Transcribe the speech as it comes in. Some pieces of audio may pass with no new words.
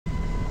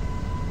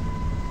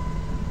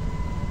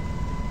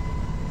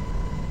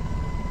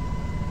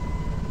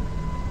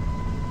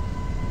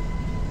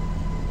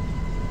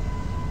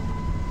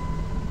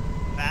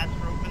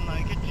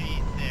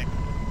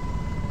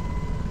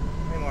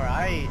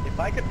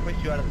push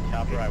you out of the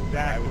chopper, exactly.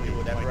 I would do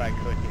whatever I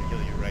could to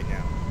kill you right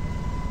now.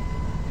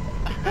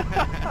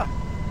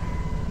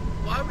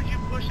 Why would you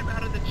push him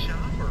out of the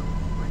chopper?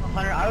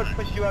 Hunter, I would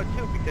push you out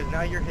too because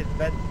now you're his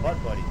best butt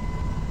buddy.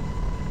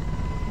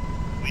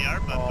 We are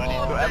butt buddies.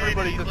 So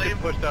everybody just gets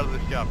pushed out of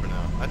this chopper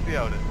now. I see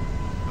how it is.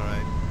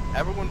 Alright.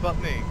 Everyone but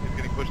me is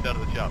getting pushed out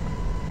of the chopper.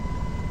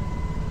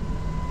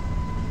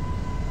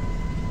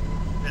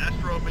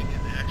 Fast roping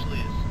is actually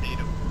a state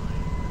of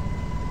mind.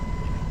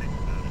 If you think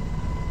about it.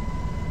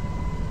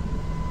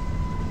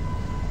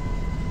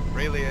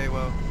 Really,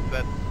 Awo? Is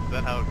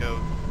that how it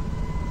goes?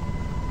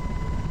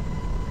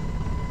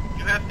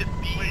 You have to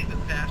be the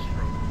fast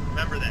rope.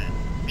 Remember that.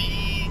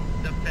 Be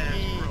the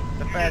fast rope.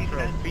 The fast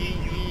rope.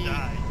 You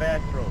die.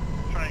 Fast rope.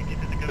 Try and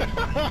get to the good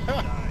side. You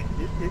die.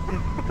 You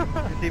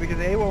see, because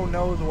AWO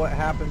knows what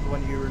happens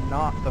when you're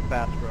not the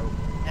fast rope.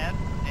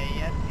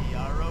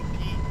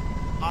 F-A-S-T-R-O-P.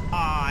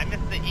 Ah, I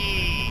missed the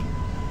E.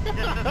 This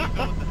doesn't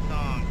go with the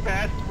song.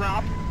 Fast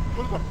drop?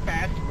 What is a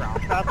fast drop?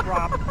 Fast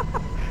drop.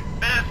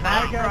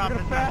 Fast drop.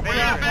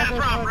 Fast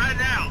drop right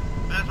now.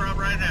 Fast drop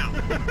right now.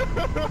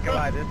 Come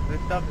on,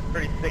 this stuff is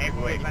pretty sick and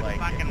Let's like,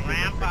 fucking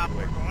ramp up.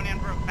 We're going in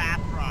for a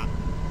fast drop.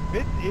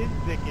 This is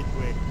sick and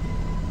quick.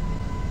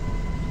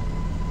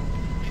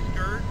 You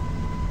scared?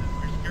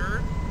 You're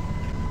scared?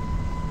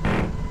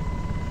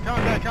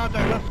 Contact,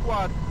 left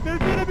squad. They're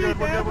gonna be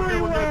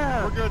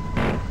everywhere! We're good.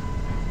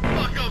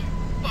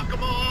 Fuck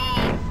them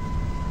all!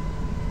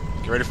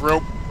 Get ready for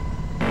rope.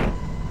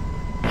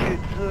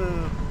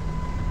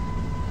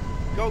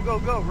 Go,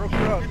 ropes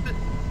are up.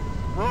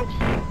 Ropes.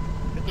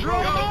 It's Go!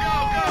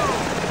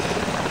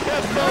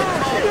 Yes,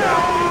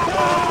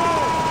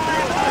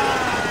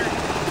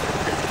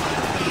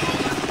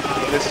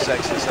 This is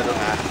Exodus. I don't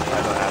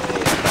have the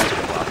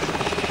basketball option.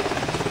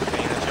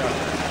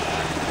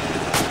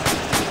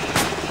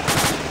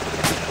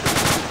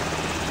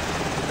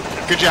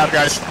 Good job,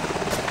 guys.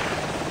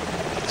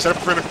 Set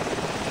up perimeter.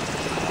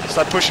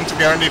 Start pushing to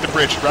get underneath the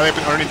bridge. Rally up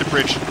underneath the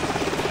bridge.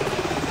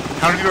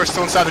 How many people are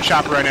still inside the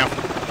chopper right now?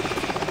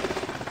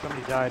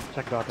 Somebody died.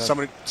 Check it out.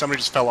 Somebody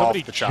just fell off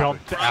the chopper.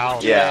 Jumped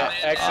out. Yeah,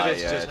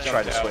 Exodus I just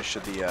tried to jumped switch to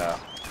the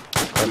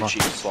crew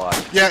chief slot.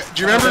 Yeah,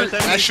 do you remember,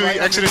 actually,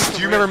 Exodus, do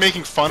you remember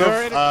making fun of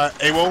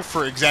AWO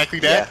for exactly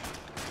that?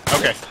 Yeah.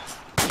 Okay.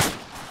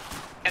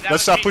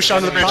 Let's push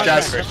onto the bridge,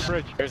 guys.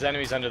 There's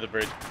enemies under the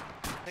bridge.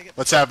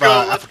 Let's have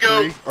Let's Alpha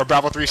go. 3 or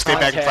Bravo 3 stay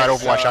back and fight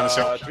Overwatch on this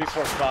hill.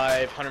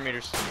 345, 100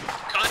 meters.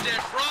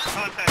 Contact front!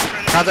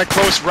 Contact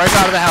close, right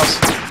out of the house.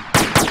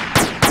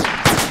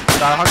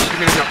 About 100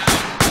 meters up.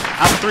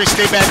 Alpha 3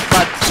 stay back and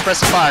fight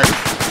suppressive fire.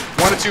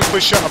 1 and 2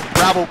 push up.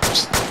 Bravo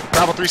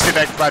 3 stay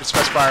back and fight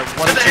suppressive fire.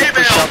 1 and 2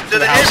 push up to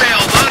the house.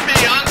 On me!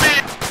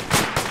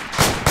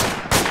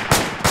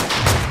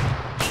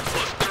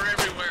 Look, they're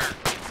everywhere.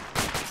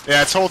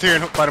 Yeah, let's hold here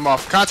and fight them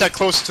off. Contact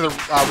close to the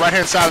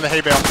right-hand side of the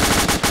hay bale.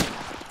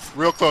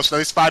 Real close, at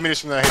least 5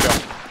 meters from the hay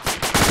bale.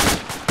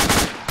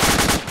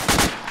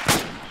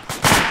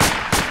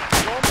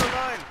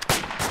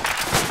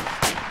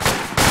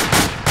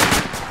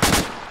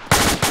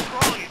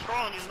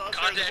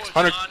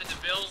 Hunter,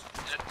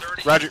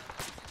 Roger.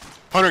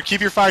 Hunter,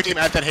 keep your fire team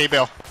at that hay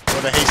bale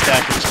or the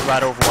haystack and just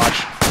provide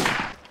Overwatch.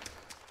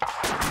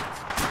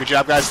 Good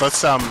job, guys. Let's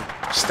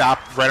stop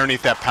right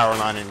underneath that power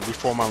line and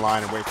reform on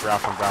line and wait for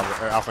Alpha and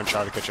Bravo, Alpha and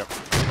Charlie to catch up.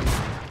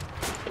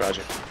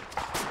 Roger.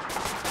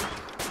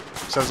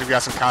 Sounds like we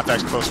got some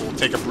contacts close. We'll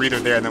take a breather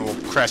there and then we'll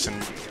crest and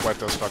wipe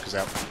those fuckers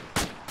out.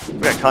 We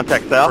got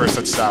contact south. First,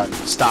 let's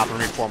stop and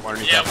reform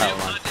underneath that power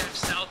line. Contact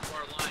south of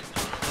our line,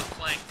 on the left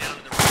flank, down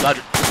in the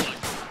Roger.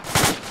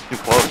 Too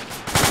close.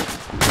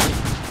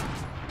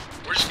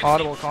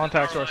 Audible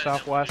contacts to our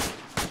southwest.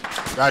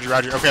 Roger.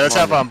 Okay, let's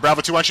have Bravo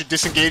 2. Why don't you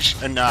disengage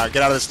and get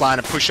out of this line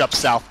and push up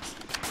south.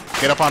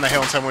 Get up on the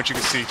hill and tell me what you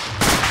can see.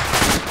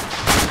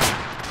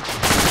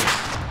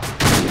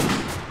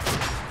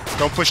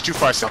 Don't push too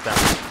far south down.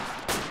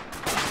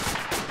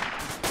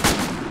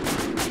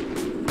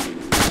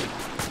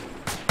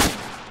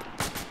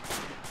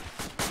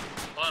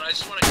 Hold on, I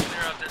just want to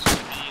clear out this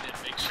ravine and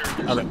make sure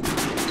there's Okay.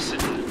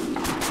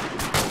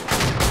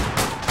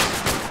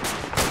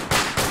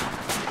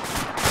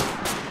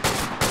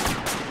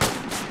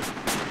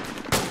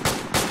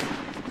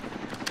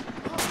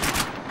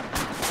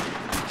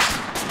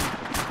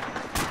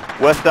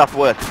 West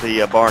southwest,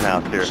 the barn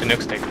house here.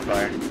 Chinook's taking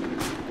fire.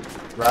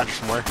 Roger,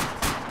 from where?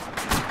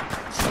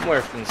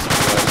 Somewhere from the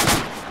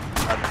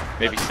southwest.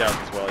 Maybe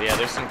south as well. Yeah,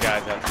 there's some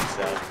guys out to the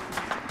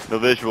south. No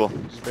visual.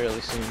 Just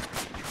barely seen.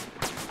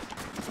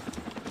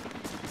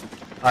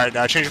 Alright,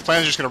 change of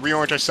plans. We're just going to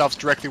reorient ourselves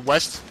directly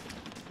west.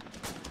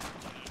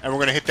 And we're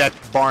going to hit that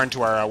barn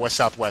to our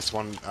west-southwest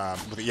one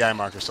with the EI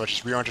marker. So let's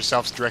just reorient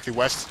ourselves directly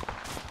west.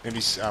 Maybe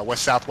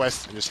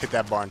west-southwest and just hit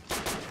that barn.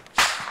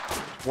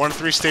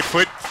 1-3, stay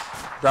put.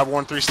 Bravo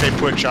 1-3, stay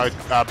put. Charlie,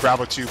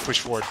 Bravo 2, push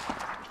forward.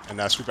 And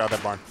sweep out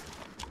that barn.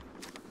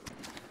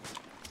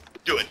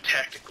 doing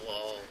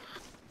tactical.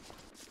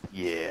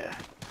 Yeah.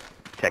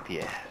 Tech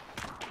the ass.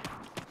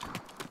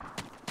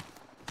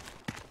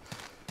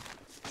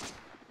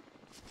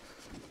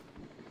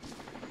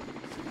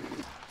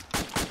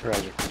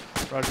 Roger.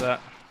 Roger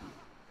that.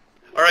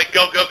 All right,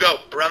 go, go, go.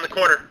 Around the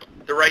corner.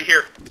 They're right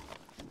here.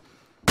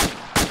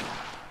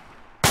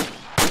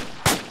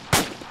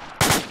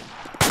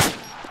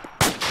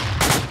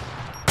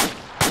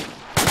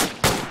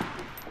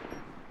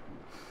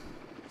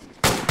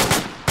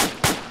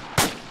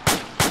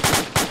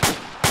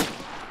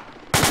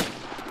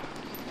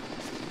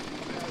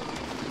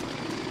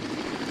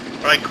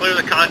 All right, clear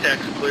the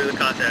contacts. Clear the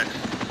contacts.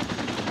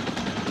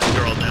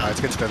 They're all down.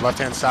 Let's get to the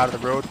left-hand side of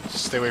the road.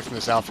 Stay away from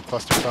this Alpha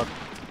cluster truck.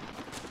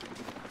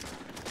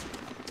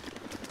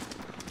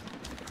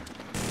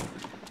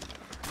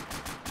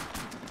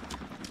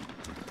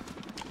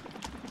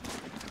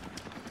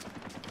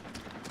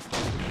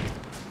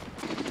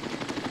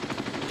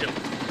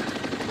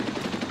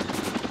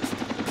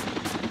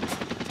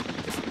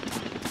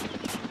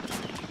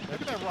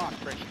 Look at that rock,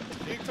 Rick. Do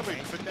you think somebody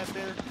put that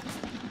there?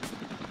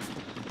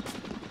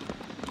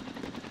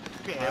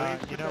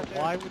 You know,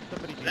 why would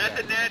somebody do That's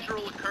that? a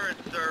natural occurrence,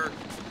 sir.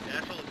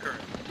 Natural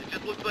occurrence. It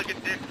just looks like a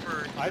dick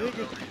for... I think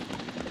it's...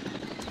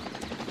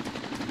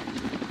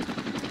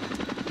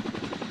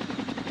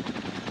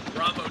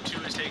 Bravo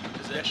 2 is taking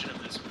possession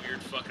of this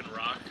weird fucking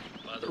rock.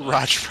 By the way.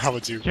 Roger, Bravo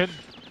 2.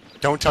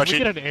 Don't touch Can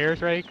we it. get an air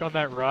rake on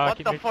that rock? What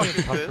It the makes fuck me is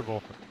this?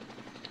 uncomfortable.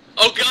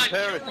 Oh god,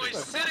 Terrorist.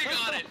 Kilroy's sitting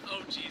on it!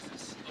 Oh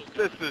Jesus. Oh,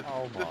 This is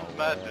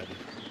madness.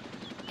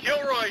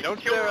 Kilroy, Don't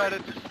Kilroy, stare at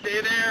it. just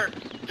stay there.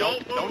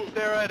 Don't move. Don't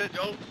stare at it.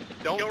 Don't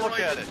Don't look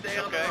Kilroy, at just it. stay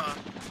on the Okay. rock.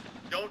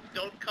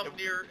 Don't come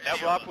near That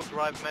any rock of will us.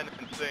 drive men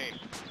insane.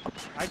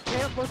 I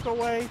can't look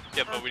away.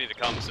 Yeah, but we need a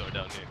commissar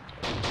down here.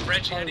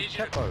 Frenchie, I Oh, need you to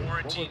Checo, what was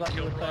quarantine that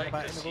you were saying Kilroy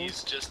about because intervals?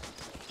 he's just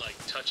like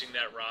touching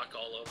that rock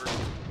all over.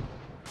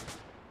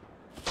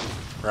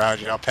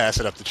 Roger, I'll pass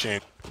it up the chain.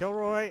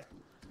 Kilroy,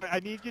 I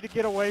need you to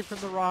get away from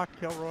the rock,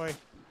 Kilroy.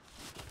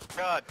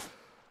 God.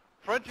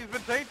 Frenchie's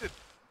been tainted.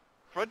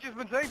 Frenchie's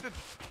been tainted.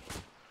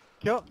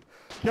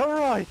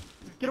 Kilroy,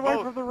 get away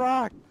Both. from the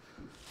rock.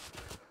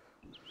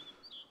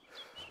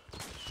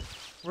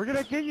 We're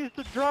gonna get you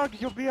some drugs.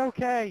 You'll be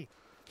okay.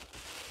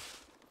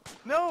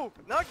 No,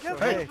 not get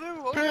Hey, too.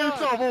 Oh, get God.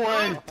 yourself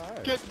away.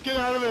 Get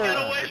out of there. Get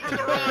away from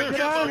the rock. Get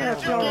out of here,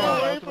 Kilroy. Kilroy.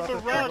 Away from the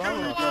rock. What are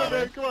you doing,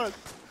 man? Come on.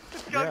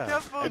 It's got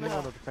Kespo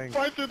now.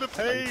 Fight through the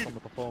pain.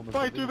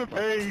 Fight through the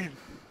pain.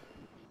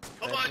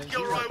 Come on,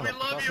 Kilroy, we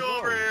love you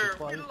over here.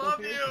 We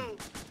love you.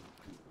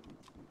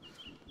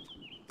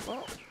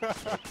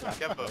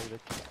 Kespo.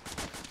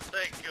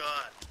 Thank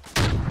God.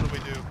 What do we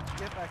do?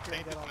 Get back here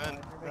and get on Men.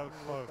 that. You're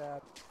making me look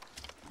bad.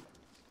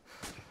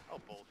 Oh,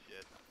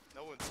 bullshit.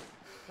 No one's...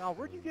 Now,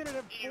 where'd you get it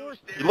at before?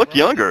 You look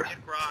younger.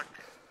 Rock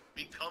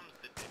becomes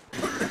the dick. I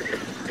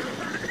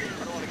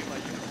don't want to get my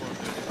uniform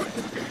dirty.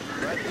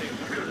 Brad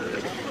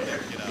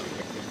thinks get out.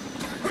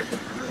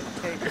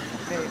 Hey,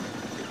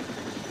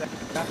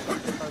 that's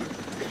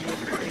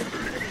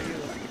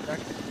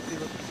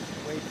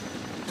wait.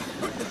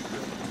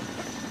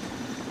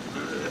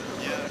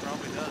 Yeah, it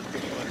probably does.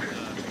 But,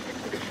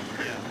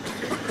 yeah.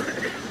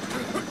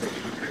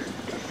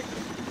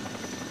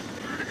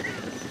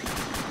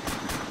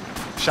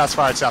 Shots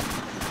fired south.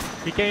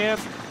 PKM.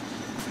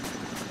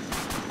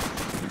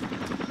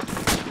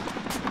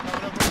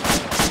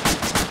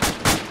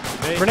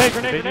 Grenade,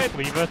 Grenade, Did they just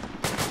leave us?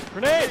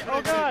 Grenade!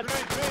 Oh god!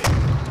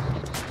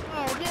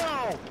 Oh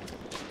no!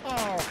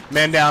 Oh.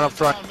 Man down up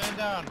front. Man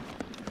down.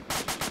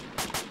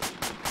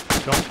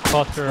 Don't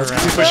cluster Let's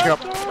around. keep pushing up.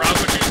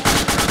 Bravo 2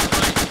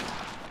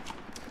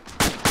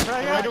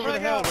 Right over the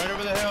hill, right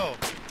over the hill.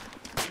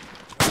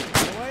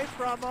 Away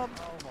from them.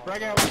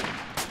 Drag out.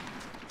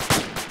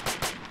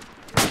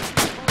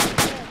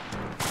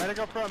 Medic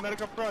up front,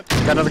 medic up front.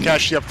 Got another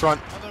casualty up front.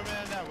 Another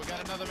man down, we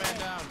got another man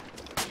down.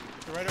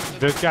 Right over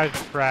Those guys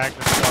fragged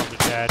themselves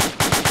are dead.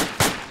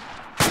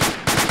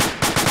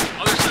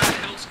 Other side of the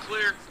hill's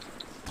clear.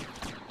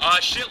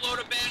 Shitload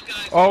of bad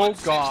guys. Oh,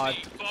 160 God.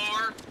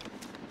 Far.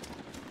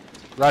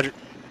 Roger.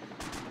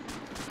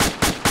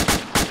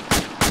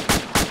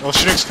 Well,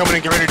 Chinook's coming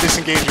in. Get ready to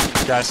disengage you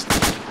guys.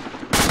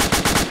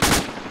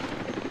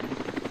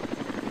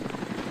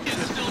 Yeah,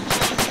 still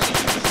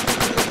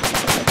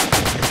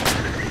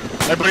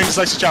Everybody just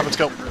likes to chop. Let's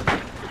go.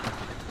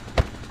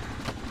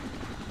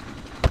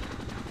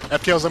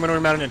 FTLs, let me know when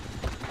you're mounted in.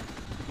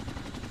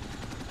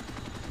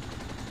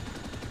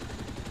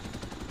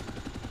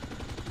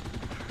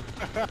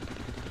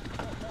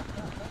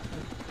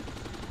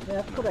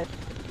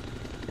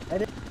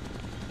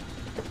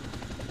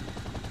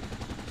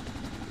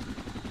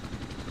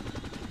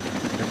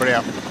 Everybody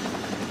out.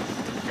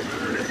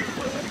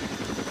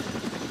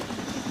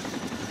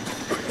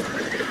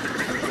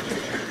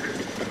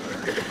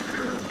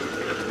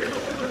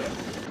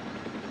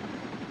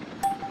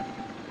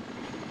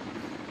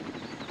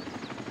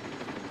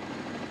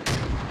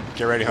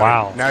 Get ready, honey.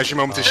 Wow. Now's your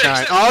moment to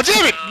shine. Oh,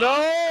 damn it! No!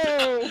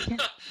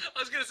 I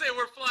was gonna say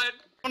we're flying.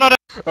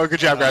 Oh, good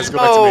job, guys. Go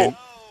back to main.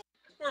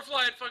 We're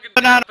flying fucking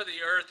top of the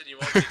earth, and you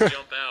want me to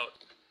jump out.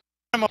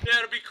 Yeah,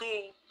 it'll be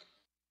cool.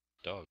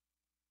 Dog.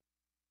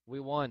 We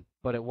won,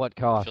 but at what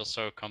cost? I feel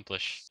so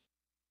accomplished.